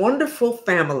peace, wonderful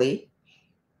family,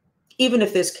 even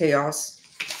if there's chaos.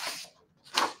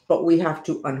 But we have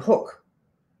to unhook.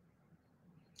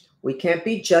 We can't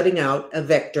be jutting out a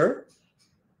vector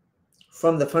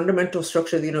from the fundamental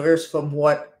structure of the universe, from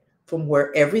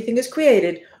where everything is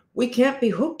created. We can't be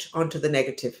hooked onto the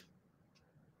negative.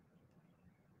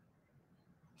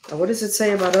 Now, what does it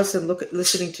say about us and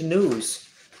listening to news?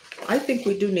 I think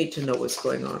we do need to know what's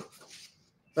going on,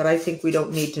 but I think we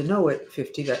don't need to know it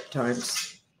 50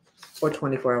 times or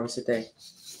 24 hours a day.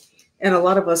 And a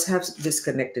lot of us have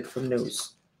disconnected from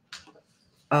news.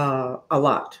 A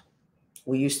lot.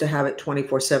 We used to have it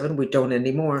 24/7. We don't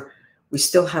anymore. We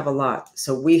still have a lot.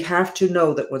 So we have to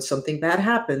know that when something bad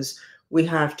happens, we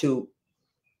have to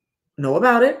know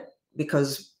about it,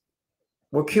 because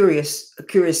we're curious, a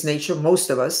curious nature, most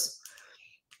of us,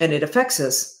 and it affects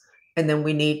us. And then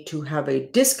we need to have a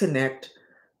disconnect,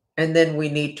 and then we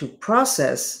need to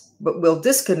process, but we'll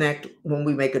disconnect when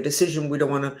we make a decision. We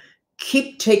don't want to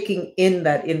keep taking in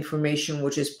that information,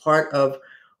 which is part of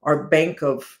our bank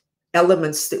of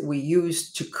elements that we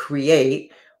use to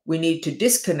create. We need to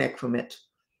disconnect from it.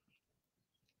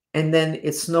 And then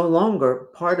it's no longer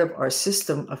part of our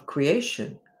system of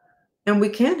creation. And we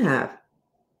can have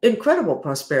incredible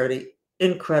prosperity,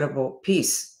 incredible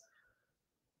peace,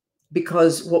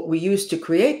 because what we use to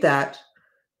create that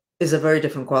is a very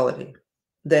different quality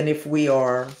than if we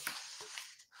are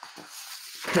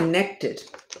connected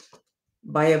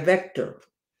by a vector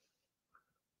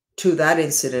to that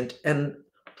incident and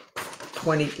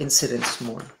 20 incidents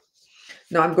more.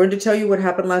 Now, I'm going to tell you what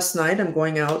happened last night. I'm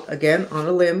going out again on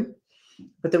a limb,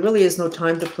 but there really is no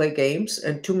time to play games.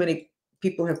 And too many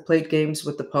people have played games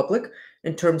with the public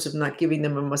in terms of not giving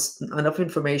them enough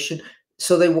information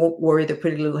so they won't worry their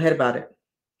pretty little head about it.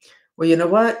 Well, you know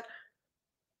what?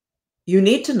 You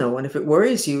need to know. And if it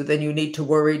worries you, then you need to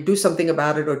worry, do something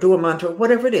about it, or do a mantra,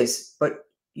 whatever it is. But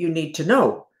you need to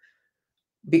know,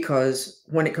 because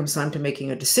when it comes time to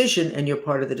making a decision and you're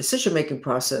part of the decision-making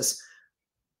process,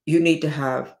 you need to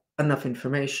have enough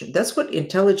information. That's what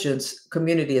intelligence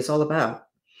community is all about,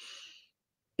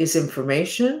 is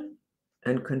information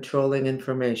and controlling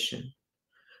information.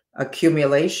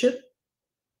 Accumulation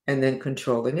and then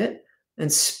controlling it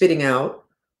and spitting out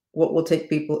what will take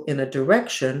people in a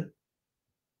direction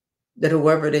that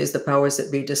whoever it is, the powers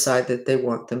that be, decide that they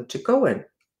want them to go in.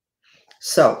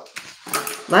 So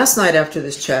last night after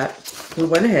this chat, we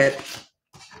went ahead,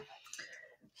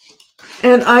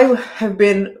 and I have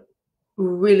been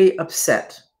really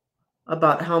upset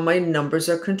about how my numbers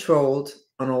are controlled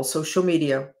on all social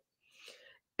media,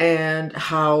 and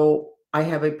how I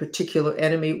have a particular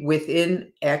enemy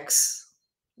within X,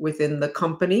 within the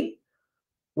company,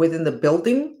 within the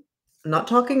building. I'm not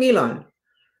talking Elon.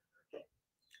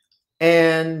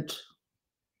 And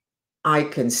I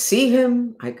can see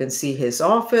him. I can see his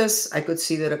office. I could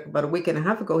see that about a week and a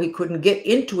half ago, he couldn't get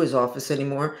into his office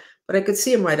anymore, but I could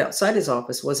see him right outside his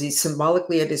office. Was he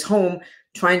symbolically at his home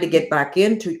trying to get back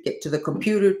in, to get to the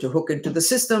computer, to hook into the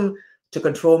system, to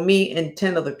control me and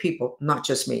 10 other people, not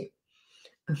just me.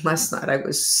 And last night, I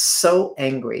was so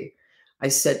angry. I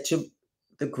said to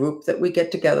the group that we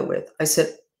get together with, I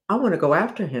said, I want to go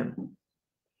after him.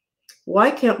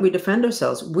 Why can't we defend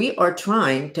ourselves? We are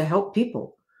trying to help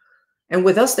people. And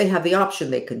with us, they have the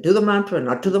option. They can do the mantra,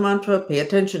 not do the mantra, pay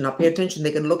attention, not pay attention.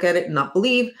 They can look at it and not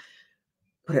believe.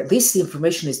 But at least the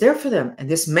information is there for them. And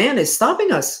this man is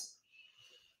stopping us.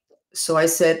 So I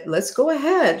said, let's go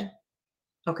ahead.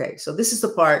 Okay, so this is the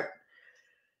part.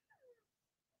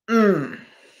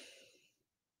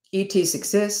 ETs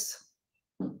exist.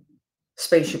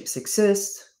 Spaceships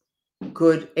exist.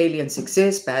 Good aliens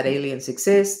exist. Bad aliens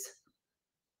exist.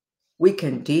 We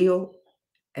can deal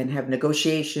and have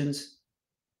negotiations,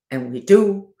 and we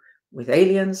do, with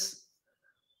aliens.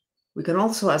 We can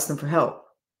also ask them for help.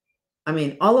 I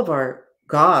mean, all of our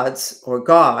gods or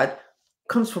God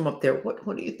comes from up there. What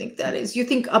do you think that is? You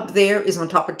think up there is on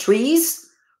top of trees?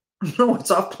 No, it's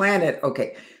off planet.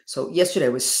 Okay. So yesterday I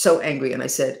was so angry, and I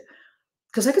said,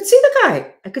 because I could see the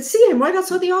guy. I could see him right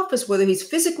outside the office, whether he's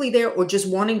physically there or just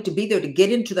wanting to be there to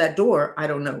get into that door. I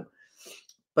don't know.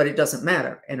 But it doesn't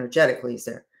matter. Energetically, he's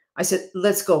there. I said,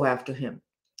 let's go after him.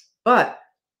 But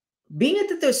being it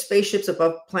that there's spaceships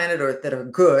above planet Earth that are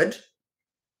good,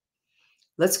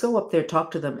 let's go up there,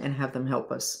 talk to them, and have them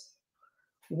help us.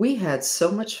 We had so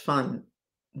much fun.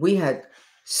 We had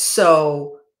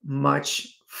so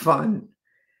much fun.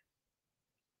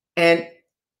 And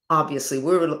obviously,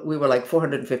 we were like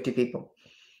 450 people.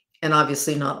 And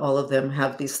obviously, not all of them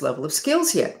have this level of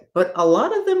skills yet, but a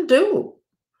lot of them do.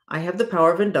 I have the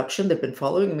power of induction. They've been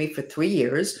following me for 3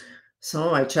 years. Some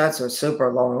of my chats are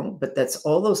super long, but that's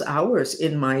all those hours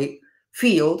in my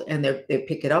field, and they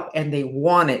pick it up and they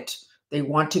want it. They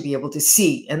want to be able to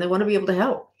see, and they want to be able to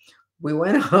help. We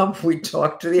went up, we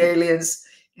talked to the aliens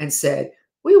and said,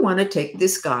 we want to take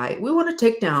this guy. We want to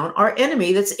take down our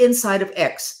enemy that's inside of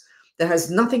X, that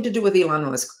has nothing to do with Elon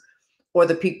Musk or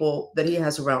the people that he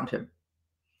has around him.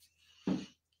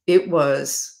 It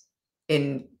was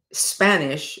in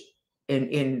Spanish,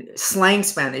 in slang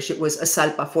Spanish, it was a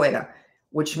sal pa fuera,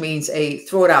 which means a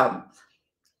throw it out,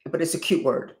 but it's a cute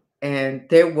word. And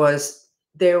there was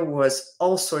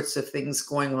all sorts of things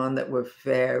going on that were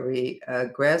very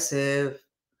aggressive.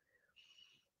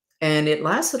 And it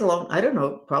lasted a long, I don't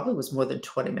know, probably was more than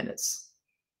 20 minutes.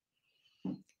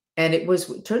 And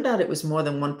it turned out it was more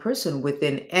than one person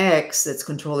within X that's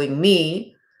controlling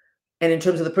me. And in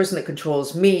terms of the person that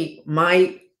controls me,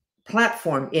 my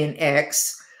platform in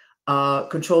X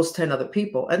controls 10 other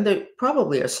people. And there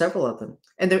probably are several of them.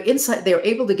 And they're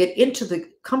able to get into the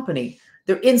company.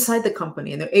 They're inside the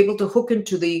company, and they're able to hook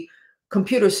into the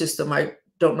computer system. I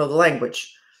don't know the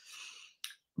language,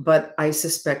 but I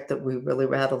suspect that we really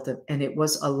rattled them, and it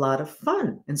was a lot of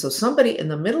fun. And so somebody in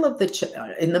the middle of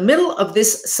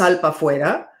this sal pa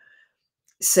fuera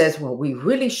says, well, we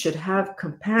really should have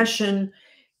compassion,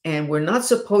 and we're not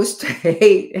supposed to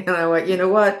hate. And I went, you know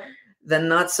what? They're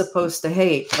not supposed to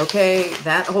hate. Okay.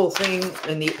 That whole thing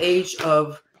in the age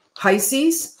of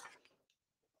Pisces,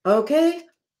 okay,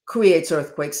 creates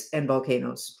earthquakes and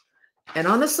volcanoes. And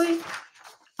honestly,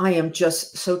 I am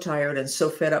just so tired and so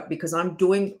fed up, because I'm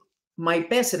doing my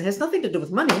best. It has nothing to do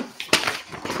with money.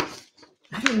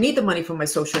 I don't need the money for my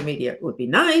social media. It would be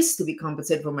nice to be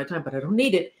compensated for my time, but I don't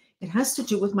need it. It has to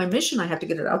do with my mission. I have to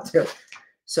get it out there.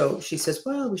 So she says,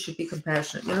 well, we should be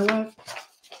compassionate. You know what?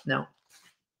 No.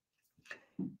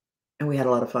 And we had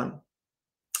a lot of fun.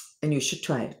 And you should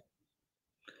try it.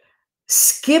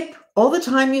 Skip all the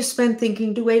time you spend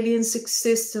thinking, do aliens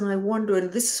exist? And I wonder, and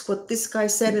this is what this guy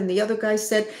said, and the other guy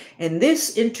said, and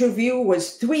this interview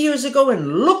was 3 years ago,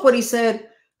 and look what he said.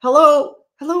 Hello,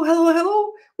 hello, hello,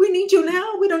 hello. We need you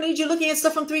now. We don't need you looking at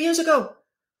stuff from 3 years ago.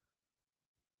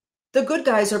 The good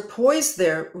guys are poised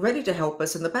there, ready to help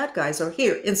us, and the bad guys are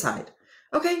here inside.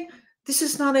 Okay, this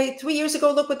is not a 3 years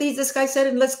ago, look what this guy said,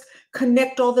 and let's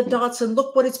connect all the dots, and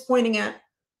look what it's pointing at.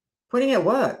 Pointing at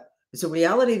what? It's a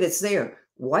reality that's there.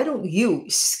 Why don't you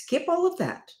skip all of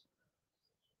that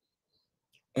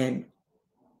and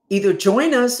either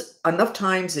join us enough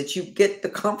times that you get the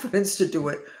confidence to do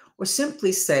it, or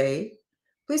simply say,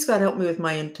 please God, help me with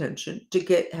my intention to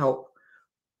get help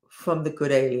from the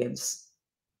good aliens.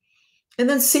 And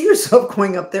then see yourself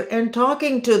going up there and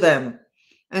talking to them.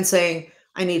 and saying,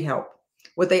 I need help.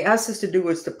 What they asked us to do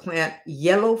was to plant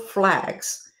yellow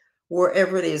flags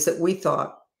wherever it is that we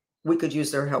thought we could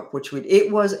use their help,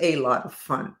 it was a lot of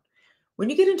fun. When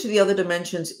you get into the other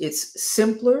dimensions, it's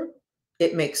simpler.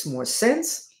 It makes more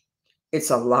sense. It's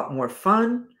a lot more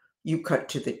fun. You cut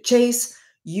to the chase.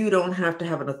 You don't have to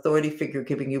have an authority figure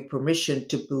giving you permission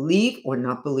to believe or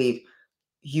not believe.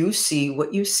 You see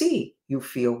what you see. You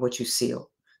feel what you feel.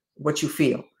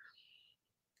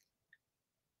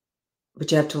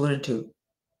 But you have to learn to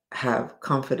have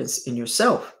confidence in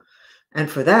yourself. And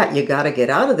for that, you got to get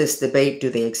out of this debate. Do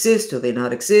they exist? Do they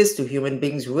not exist? Do human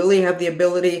beings really have the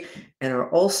ability? And are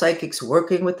all psychics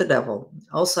working with the devil?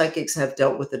 All psychics have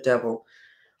dealt with the devil.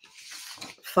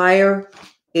 Fire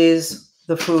is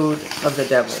the food of the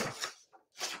devil.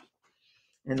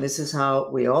 And this is how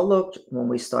we all looked when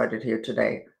we started here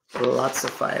today. Lots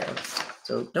of fire.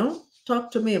 So don't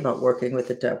talk to me about working with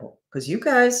the devil. Because you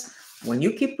guys, when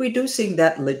you keep reducing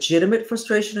that legitimate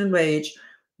frustration and rage,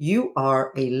 you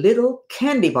are a little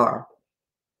candy bar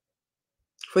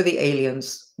for the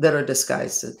aliens that are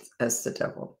disguised as the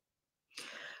devil.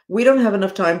 We don't have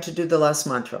enough time to do the last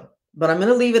mantra, but I'm going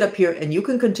to leave it up here and you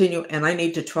can continue. And I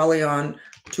need to trolley on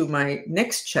to my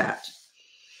next chat.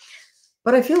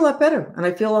 But I feel a lot better and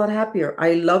I feel a lot happier.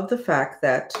 I love the fact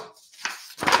that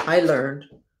I learned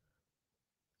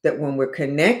that when we're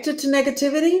connected to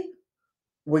negativity,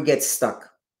 we get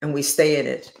stuck and we stay in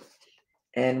it.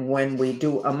 And when we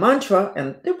do a mantra,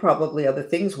 and there are probably other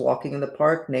things, walking in the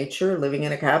park, nature, living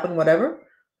in a cabin, whatever,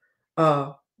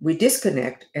 we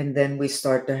disconnect and then we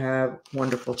start to have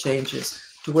wonderful changes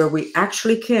to where we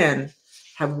actually can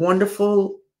have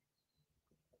wonderful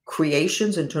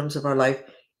creations in terms of our life,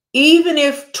 even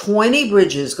if 20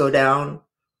 bridges go down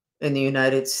in the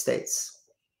United States.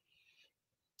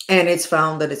 And it's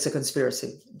found that it's a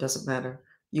conspiracy. It doesn't matter.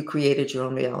 You created your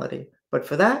own reality. But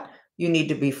for that, you need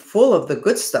to be full of the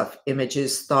good stuff,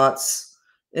 images, thoughts,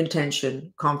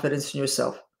 intention, confidence in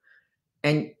yourself.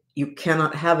 And you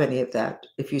cannot have any of that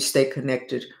if you stay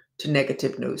connected to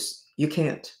negative news. You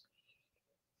can't.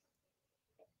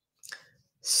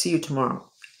 See you tomorrow.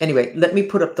 Anyway, let me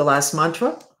put up the last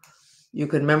mantra. You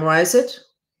can memorize it.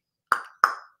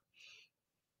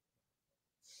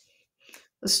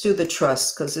 Let's do the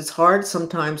trust, because it's hard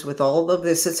sometimes with all of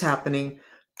this that's happening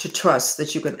to trust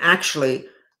that you can actually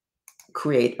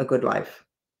create a good life.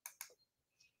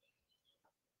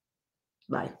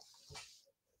 Bye.